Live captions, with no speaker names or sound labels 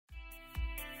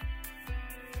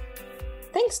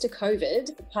Thanks to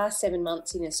COVID, the past 7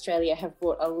 months in Australia have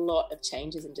brought a lot of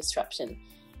changes and disruption.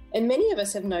 And many of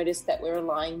us have noticed that we're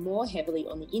relying more heavily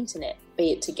on the internet,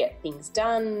 be it to get things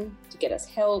done, to get us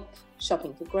help,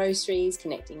 shopping for groceries,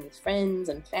 connecting with friends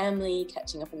and family,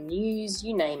 catching up on the news,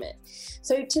 you name it.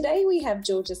 So today we have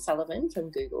Georgia Sullivan from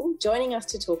Google joining us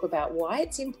to talk about why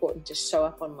it's important to show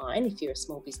up online if you're a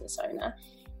small business owner,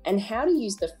 and how to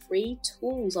use the free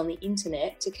tools on the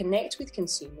internet to connect with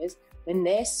consumers when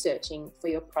they're searching for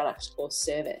your product or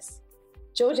service.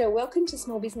 Georgia, welcome to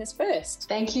Small Business First.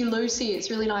 Thank you, Lucy.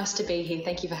 It's really nice to be here.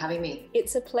 Thank you for having me.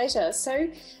 It's a pleasure. So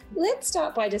let's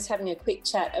start by just having a quick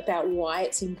chat about why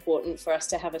it's important for us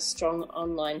to have a strong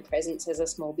online presence as a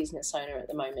small business owner at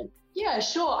the moment. Yeah,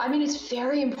 sure. I mean, it's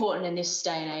very important in this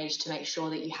day and age to make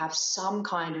sure that you have some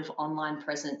kind of online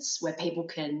presence where people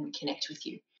can connect with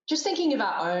you. Just thinking of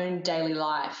our own daily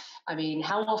life, I mean,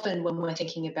 how often when we're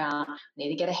thinking about, I need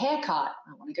to get a haircut,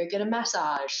 I want to go get a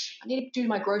massage, I need to do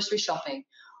my grocery shopping,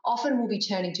 often we'll be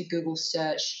turning to Google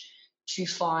search to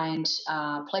find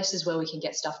places where we can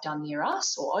get stuff done near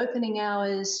us or opening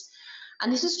hours.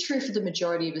 And this is true for the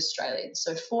majority of Australians.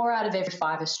 So 4 out of every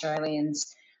 5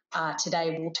 Australians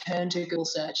today will turn to Google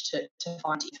search to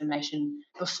find information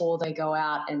before they go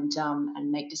out and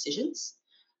make decisions.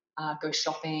 Go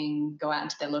shopping, go out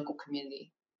into their local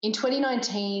community. In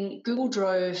 2019, Google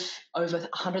drove over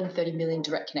 130 million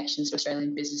direct connections to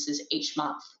Australian businesses each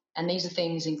month. And these are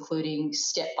things including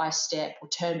step-by-step or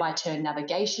turn-by-turn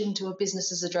navigation to a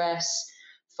business's address,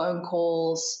 phone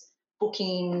calls,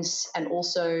 bookings, and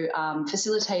also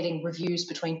facilitating reviews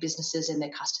between businesses and their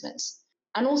customers.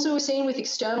 And also we're seeing with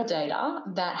external data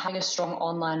that having a strong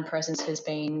online presence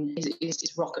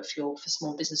is rocket fuel for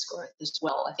small business growth as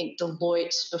well. I think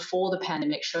Deloitte before the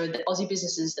pandemic showed that Aussie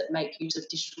businesses that make use of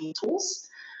digital tools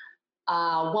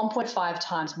are 1.5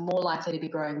 times more likely to be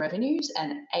growing revenues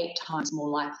and 8 times more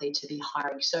likely to be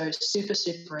hiring. So super,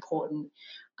 super important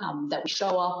that we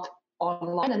show up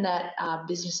online and that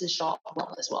businesses show up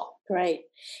well as well. Great.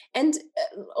 And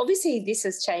obviously this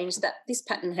has changed, that this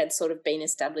pattern had sort of been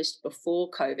established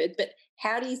before COVID, but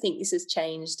how do you think this has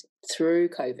changed through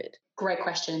COVID? Great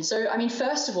question. So, I mean,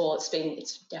 first of all, it's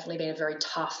definitely been a very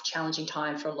tough, challenging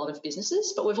time for a lot of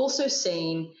businesses, but we've also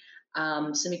seen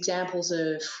some examples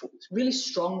of really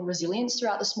strong resilience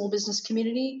throughout the small business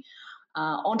community.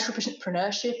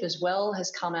 Entrepreneurship as well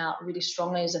has come out really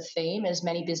strongly as a theme as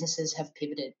many businesses have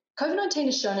pivoted. COVID-19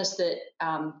 has shown us that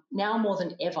now more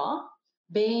than ever,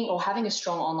 being or having a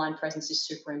strong online presence is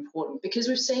super important because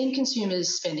we've seen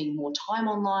consumers spending more time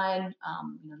online.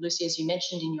 Lucy, as you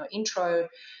mentioned in your intro,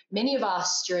 many of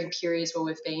us during periods where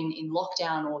we've been in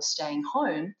lockdown or staying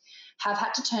home have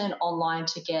had to turn online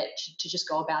to just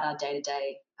go about our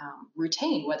day-to-day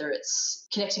routine, whether it's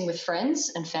connecting with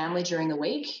friends and family during the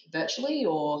week virtually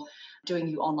or doing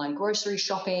your online grocery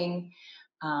shopping,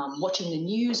 watching the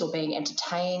news or being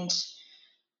entertained.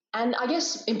 And I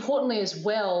guess importantly as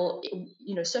well,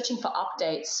 searching for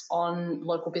updates on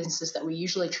local businesses that we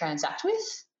usually transact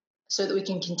with so that we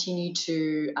can continue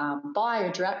to buy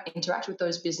or interact with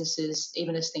those businesses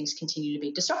even as things continue to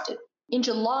be disrupted. In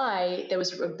July, there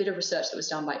was a bit of research that was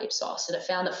done by Ipsos, and it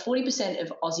found that 40%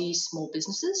 of Aussie small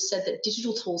businesses said that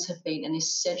digital tools have been an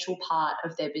essential part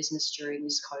of their business during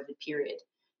this COVID period.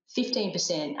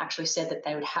 15% actually said that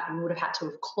they would have had to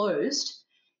have closed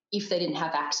if they didn't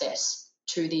have access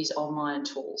to these online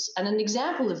tools. And an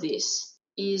example of this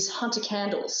is Hunter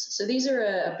Candles. So these are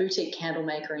a boutique candle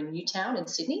maker in Newtown in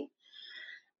Sydney.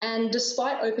 And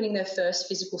despite opening their first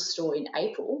physical store in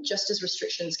April, just as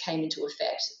restrictions came into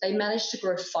effect, they managed to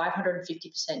grow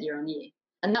 550% year on year.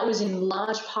 And that was in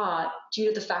large part due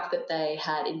to the fact that they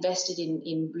had invested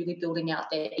in really building out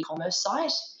their e-commerce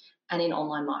site and in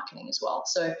online marketing as well.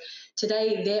 So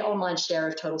today, their online share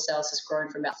of total sales has grown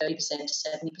from about 30% to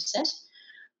 70%.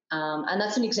 And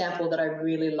that's an example that I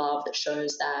really love that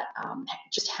shows that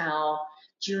just how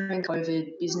during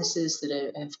COVID, businesses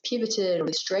that have pivoted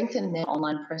or strengthened their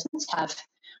online presence have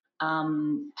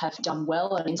done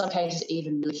well and in some cases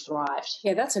even really thrived.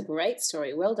 Yeah, that's a great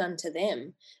story. Well done to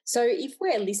them. So if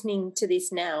we're listening to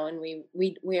this now and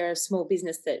we're a small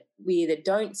business that we either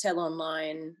don't sell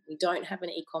online, we don't have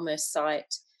an e-commerce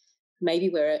site, maybe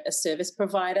we're a service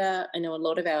provider. I know a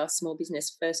lot of our small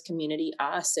business first community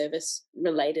are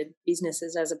service-related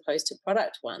businesses as opposed to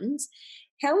product ones.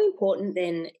 How important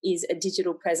then is a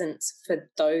digital presence for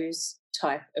those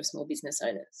type of small business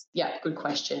owners? Yeah, good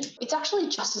question. It's actually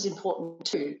just as important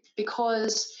too,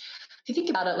 because if you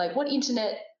think about it, like what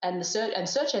internet and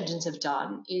search engines have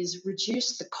done is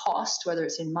reduce the cost, whether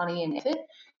it's in money and effort,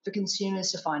 for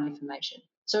consumers to find information.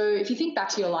 So if you think back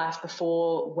to your life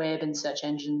before web and search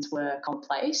engines were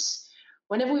commonplace,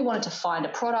 whenever we wanted to find a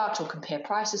product or compare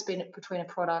prices between a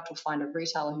product or find a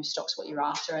retailer who stocks what you're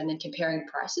after and then comparing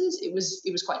prices, it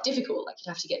was quite difficult. Like,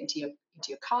 you'd have to get into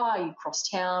your car, you cross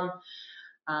town,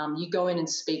 you go in and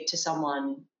speak to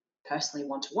someone personally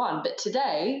one-to-one. But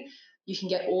today you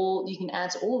can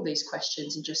answer all of these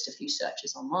questions in just a few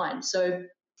searches online. So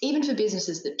even for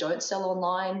businesses that don't sell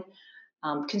online,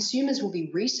 consumers will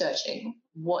be researching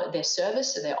what their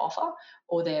service or their offer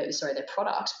or their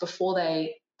product before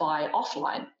they buy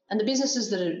offline. And the businesses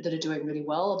that are doing really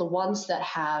well are the ones that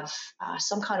have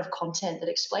some kind of content that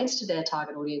explains to their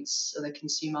target audience or the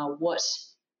consumer what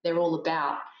they're all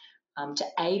about, to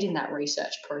aid in that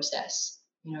research process.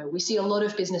 We see a lot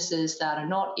of businesses that are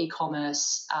not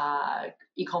e-commerce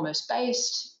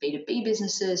based, B2B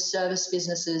businesses, service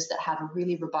businesses that have a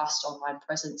really robust online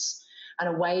presence and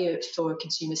a way for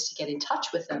consumers to get in touch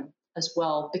with them as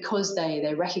well, because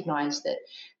they recognize that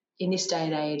in this day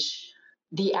and age,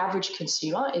 the average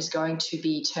consumer is going to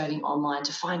be turning online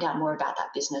to find out more about that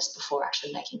business before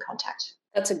actually making contact.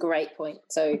 That's a great point.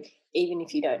 So even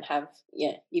if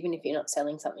you're not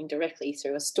selling something directly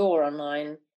through a store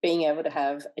online, being able to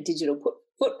have a digital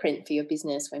footprint for your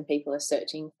business when people are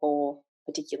searching for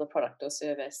a particular product or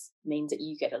service means that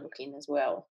you get a look in as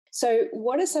well. So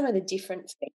what are some of the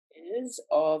different features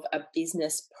of a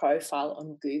business profile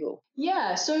on Google?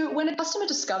 Yeah, so when a customer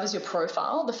discovers your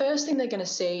profile, the first thing they're going to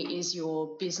see is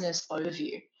your business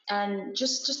overview. And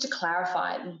just to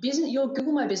clarify, your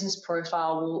Google My Business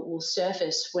profile will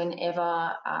surface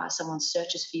whenever someone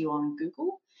searches for you on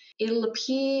Google. It'll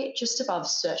appear just above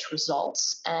search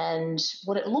results, and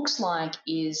what it looks like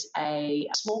is a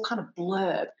small kind of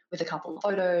blurb with a couple of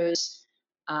photos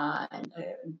and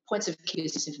points of key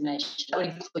business information. That would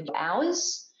include your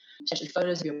hours, potentially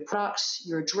photos of your product,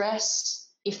 your address,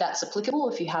 if that's applicable,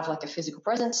 if you have like a physical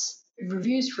presence,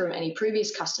 reviews from any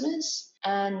previous customers,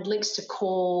 and links to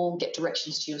call, get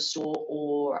directions to your store,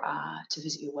 or to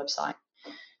visit your website.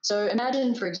 So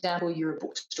imagine, for example, you're a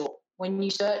bookstore. When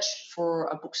you search for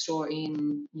a bookstore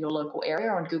in your local area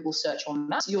on Google Search or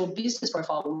Maps, your business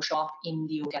profile will show up in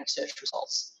the organic search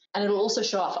results. And it'll also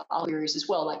show up for other queries as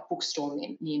well, like bookstore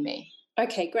near me.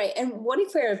 Okay, great. And what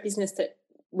if we're a business that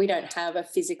we don't have a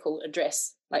physical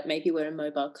address, like maybe we're a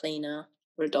mobile cleaner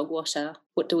or a dog washer?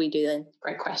 What do we do then?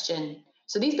 Great question.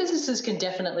 So these businesses can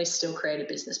definitely still create a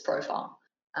business profile.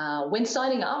 When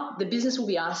signing up, the business will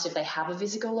be asked if they have a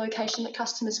physical location that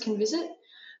customers can visit.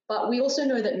 But we also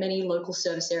know that many local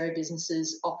service area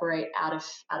businesses operate out of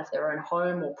their own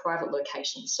home or private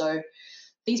locations. So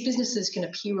these businesses can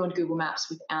appear on Google Maps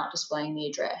without displaying the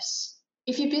address.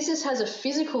 If your business has a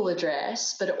physical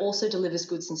address, but it also delivers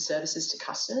goods and services to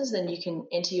customers, then you can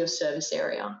enter your service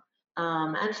area.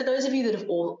 And for those of you that have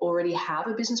already have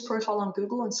a business profile on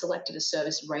Google and selected a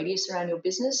service radius around your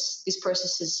business, this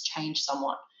process has changed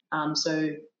somewhat. So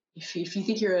if you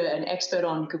think you're an expert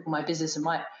on Google My Business, it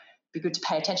might be good to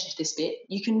pay attention to this bit.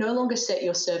 You can no longer set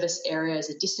your service area as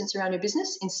a distance around your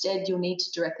business. Instead, you'll need to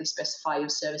directly specify your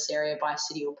service area by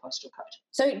city or postal code.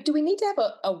 So do we need to have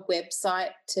a website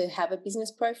to have a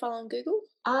business profile on Google?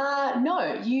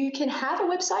 No, you can have a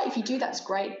website. If you do, that's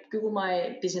great. Google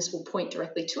My Business will point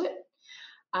directly to it.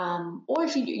 Or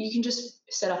if you can just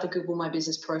set up a Google My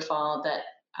Business profile that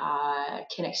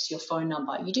connects to your phone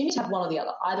number. You do need to have one or the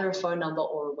other, either a phone number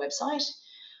or a website.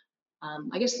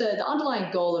 I guess the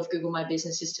underlying goal of Google My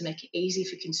Business is to make it easy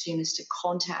for consumers to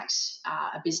contact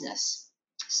a business.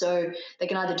 So they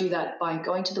can either do that by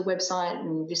going to the website,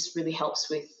 and this really helps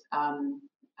with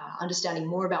understanding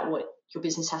more about what your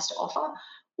business has to offer,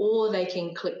 or they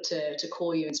can click to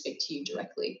call you and speak to you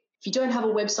directly. If you don't have a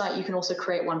website, you can also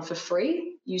create one for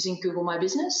free using Google My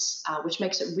Business, which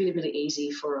makes it really, really easy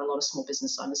for a lot of small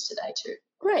business owners today too.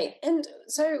 Great. And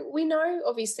so we know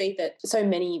obviously that so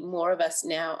many more of us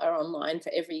now are online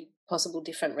for every possible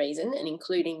different reason, and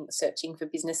including searching for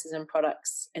businesses and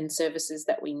products and services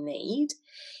that we need.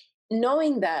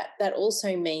 Knowing that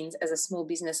also means as a small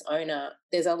business owner,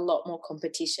 there's a lot more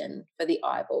competition for the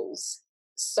eyeballs.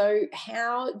 So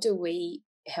how do we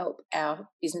help our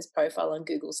business profile on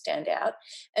Google stand out?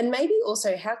 And maybe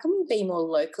also, how can we be more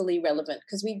locally relevant?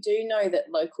 Because we do know that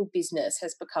local business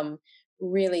has become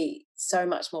really so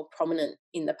much more prominent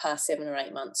in the past 7 or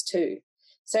 8 months too.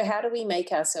 So how do we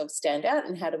make ourselves stand out,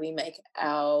 and how do we make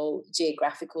our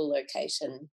geographical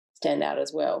location stand out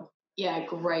as well? Yeah,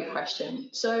 great question.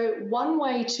 So one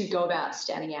way to go about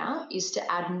standing out is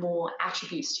to add more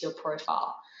attributes to your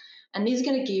profile. And these are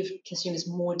going to give consumers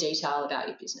more detail about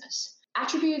your business.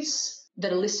 Attributes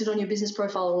that are listed on your business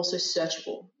profile are also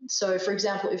searchable. So for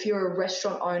example, if you're a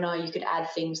restaurant owner, you could add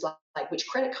things like which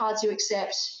credit cards you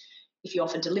accept, if you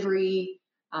offer delivery,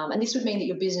 And this would mean that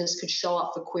your business could show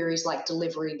up for queries like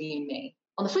delivery near me.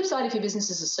 On the flip side, if your business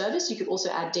is a service, you could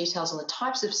also add details on the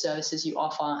types of services you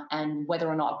offer and whether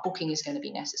or not booking is going to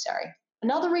be necessary.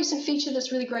 Another recent feature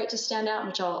that's really great to stand out,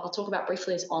 which I'll talk about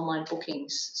briefly, is online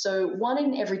bookings. So 1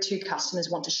 in every 2 customers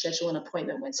want to schedule an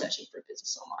appointment when searching for a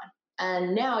business online.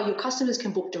 And now your customers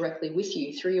can book directly with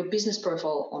you through your business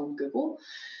profile on Google.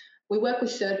 We work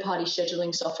with third-party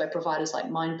scheduling software providers like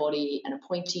Mindbody and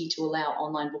Appointee to allow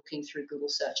online booking through Google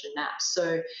Search and Maps.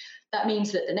 So that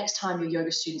means that the next time your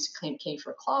yoga students are keen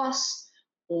for a class,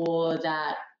 or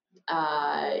that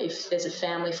if there's a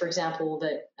family, for example,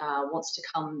 that wants to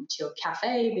come to your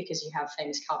cafe because you have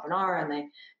famous carbonara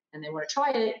and they want to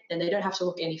try it, then they don't have to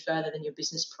look any further than your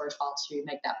business profile to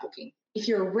make that booking. If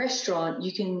you're a restaurant,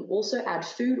 you can also add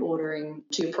food ordering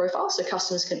to your profile, so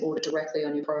customers can order directly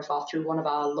on your profile through one of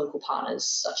our local partners,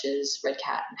 such as Red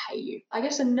Cat and HeyU. I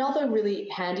guess another really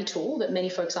handy tool that many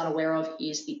folks aren't aware of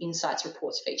is the Insights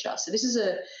Reports feature. So this is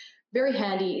a very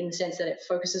handy in the sense that it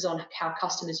focuses on how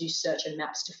customers use search and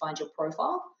maps to find your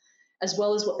profile, as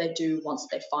well as what they do once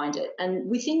they find it. And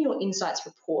within your Insights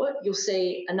report, you'll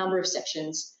see a number of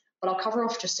sections, but I'll cover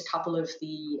off just a couple of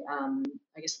the,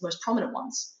 the most prominent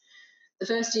ones. The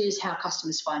first is how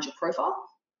customers find your profile.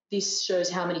 This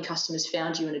shows how many customers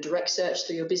found you in a direct search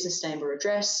through your business name or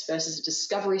address versus a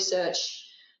discovery search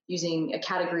using a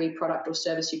category, product, or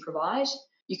service you provide.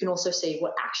 You can also see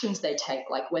what actions they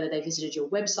take, like whether they visited your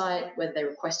website, whether they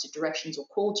requested directions or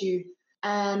called you.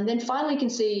 And then finally, you can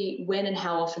see when and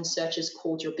how often searchers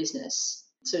called your business.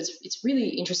 So it's really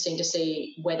interesting to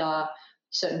see whether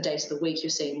certain days of the week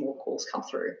you're seeing more calls come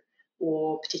through,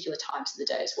 or particular times of the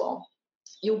day as well.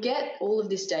 You'll get all of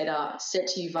this data sent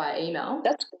to you via email.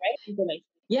 That's great information.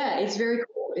 Yeah, it's very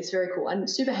cool. It's very cool and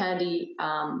super handy,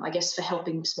 for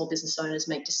helping small business owners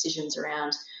make decisions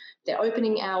around their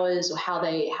opening hours or how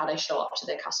they show up to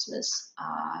their customers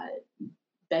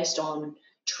based on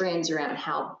trends around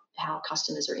how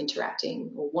customers are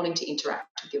interacting or wanting to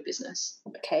interact with your business.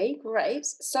 Okay, great.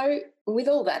 So with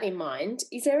all that in mind,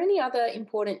 is there any other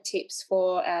important tips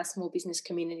for our small business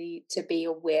community to be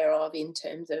aware of in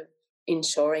terms of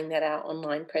ensuring that our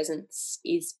online presence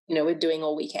is, we're doing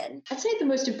all we can? I'd say the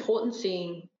most important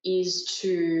thing is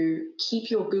to keep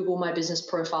your Google My Business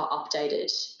profile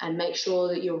updated and make sure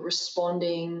that you're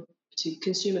responding to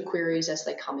consumer queries as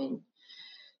they come in.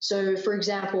 So, for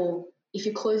example, if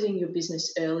you're closing your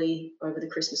business early over the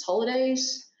Christmas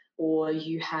holidays, or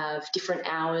you have different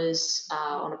hours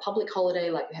on a public holiday,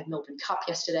 like we had Melbourne Cup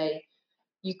yesterday,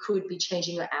 you could be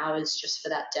changing your hours just for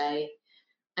that day.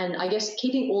 And I guess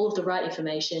keeping all of the right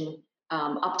information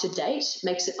up to date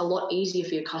makes it a lot easier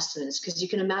for your customers, because you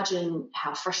can imagine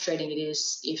how frustrating it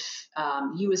is if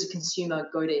you as a consumer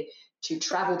go to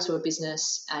travel to a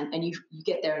business and you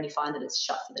get there and you find that it's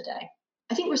shut for the day.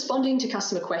 I think responding to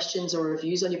customer questions or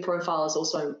reviews on your profile is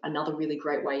also another really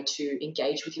great way to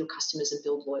engage with your customers and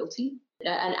build loyalty.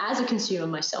 And as a consumer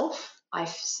myself, I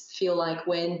feel like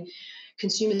when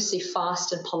consumers see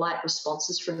fast and polite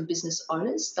responses from business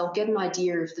owners, they'll get an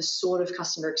idea of the sort of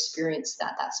customer experience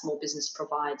that small business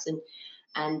provides.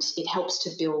 And it helps to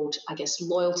build, I guess,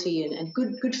 loyalty and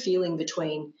good feeling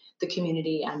between the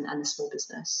community and the small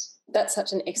business. That's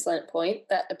such an excellent point.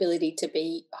 That ability to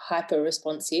be hyper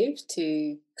responsive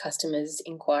to customers'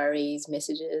 inquiries,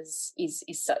 messages is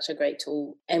such a great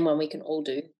tool, and one we can all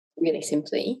do really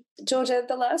simply. Georgia,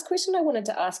 the last question I wanted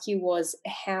to ask you was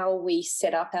how we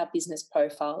set up our business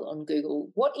profile on Google.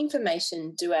 What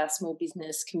information do our small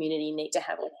business community need to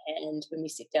have on hand when we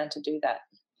sit down to do that?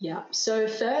 Yeah, so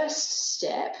first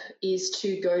step is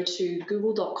to go to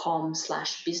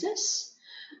google.com/business.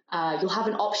 You'll have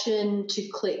an option to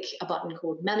click a button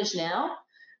called Manage Now.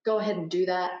 Go ahead and do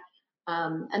that.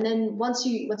 And then once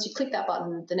you click that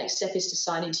button, the next step is to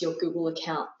sign into your Google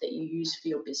account that you use for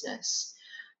your business.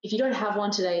 If you don't have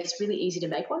one today, it's really easy to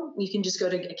make one. You can just go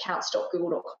to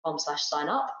accounts.google.com/sign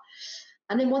up.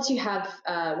 And then once you've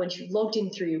logged in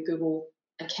through your Google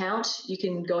account, you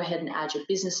can go ahead and add your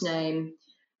business name,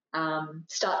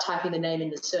 start typing the name in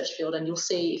the search field, and you'll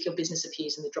see if your business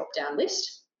appears in the drop-down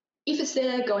list. If it's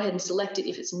there, go ahead and select it.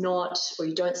 If it's not, or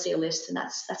you don't see a list, then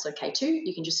that's okay too.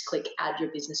 You can just click Add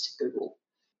Your Business to Google.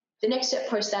 The next step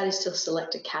post that is to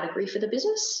select a category for the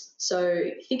business. So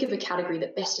think of a category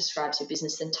that best describes your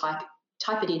business, then type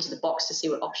it into the box to see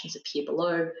what options appear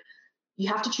below. You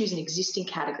have to choose an existing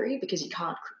category because you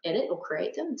can't edit or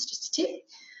create them. It's just a tip.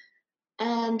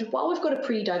 And while we've got a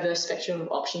pretty diverse spectrum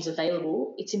of options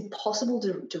available, it's impossible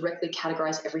to directly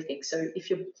categorize everything. So if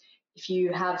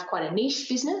you have quite a niche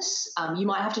business, you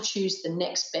might have to choose the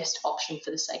next best option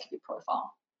for the sake of your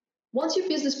profile. Once your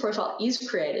business profile is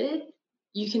created,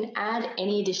 You can add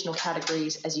any additional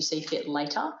categories as you see fit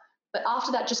later, but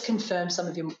after that, just confirm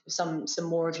some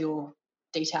more of your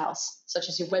details, such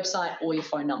as your website or your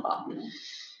phone number. I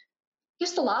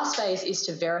guess the last phase is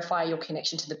to verify your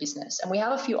connection to the business. And we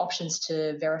have a few options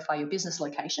to verify your business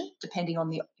location, depending on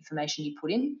the information you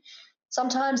put in.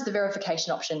 Sometimes the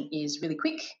verification option is really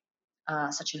quick,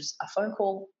 such as a phone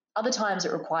call. Other times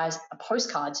it requires a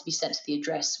postcard to be sent to the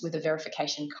address with a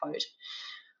verification code.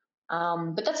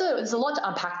 But there's a lot to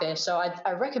unpack there. So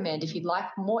I recommend, if you'd like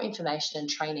more information and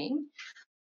training,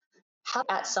 have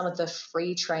at some of the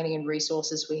free training and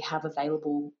resources we have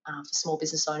available for small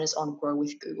business owners on Grow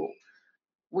with Google.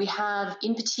 We have,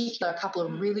 in particular, a couple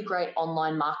of really great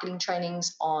online marketing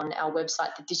trainings on our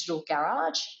website, The Digital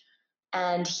Garage.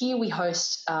 And here we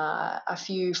host a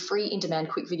few free in-demand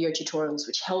quick video tutorials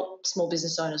which help small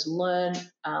business owners learn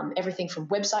everything from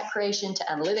website creation to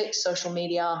analytics, social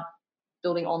media,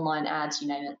 building online ads, you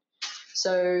name it.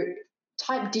 So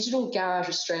type Digital Garage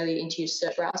Australia into your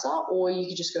search browser, or you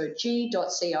could just go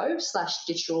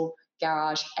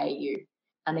g.co/digitalgarageau.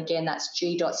 And again, that's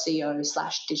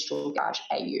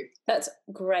g.co/digitalgarageau. That's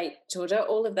great, Georgia.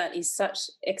 All of that is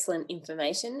such excellent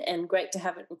information, and great to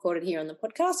have it recorded here on the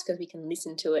podcast because we can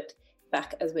listen to it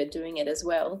back as we're doing it as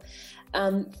well.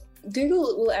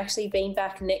 Google will actually be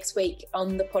back next week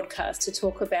on the podcast to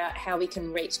talk about how we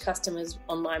can reach customers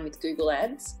online with Google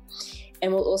Ads.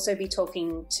 And we'll also be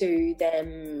talking to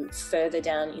them further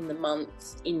down in the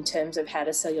month in terms of how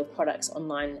to sell your products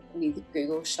online with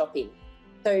Google Shopping.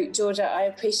 So, Georgia, I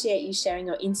appreciate you sharing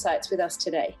your insights with us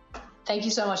today. Thank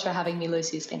you so much for having me,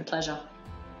 Lucy. It's been a pleasure.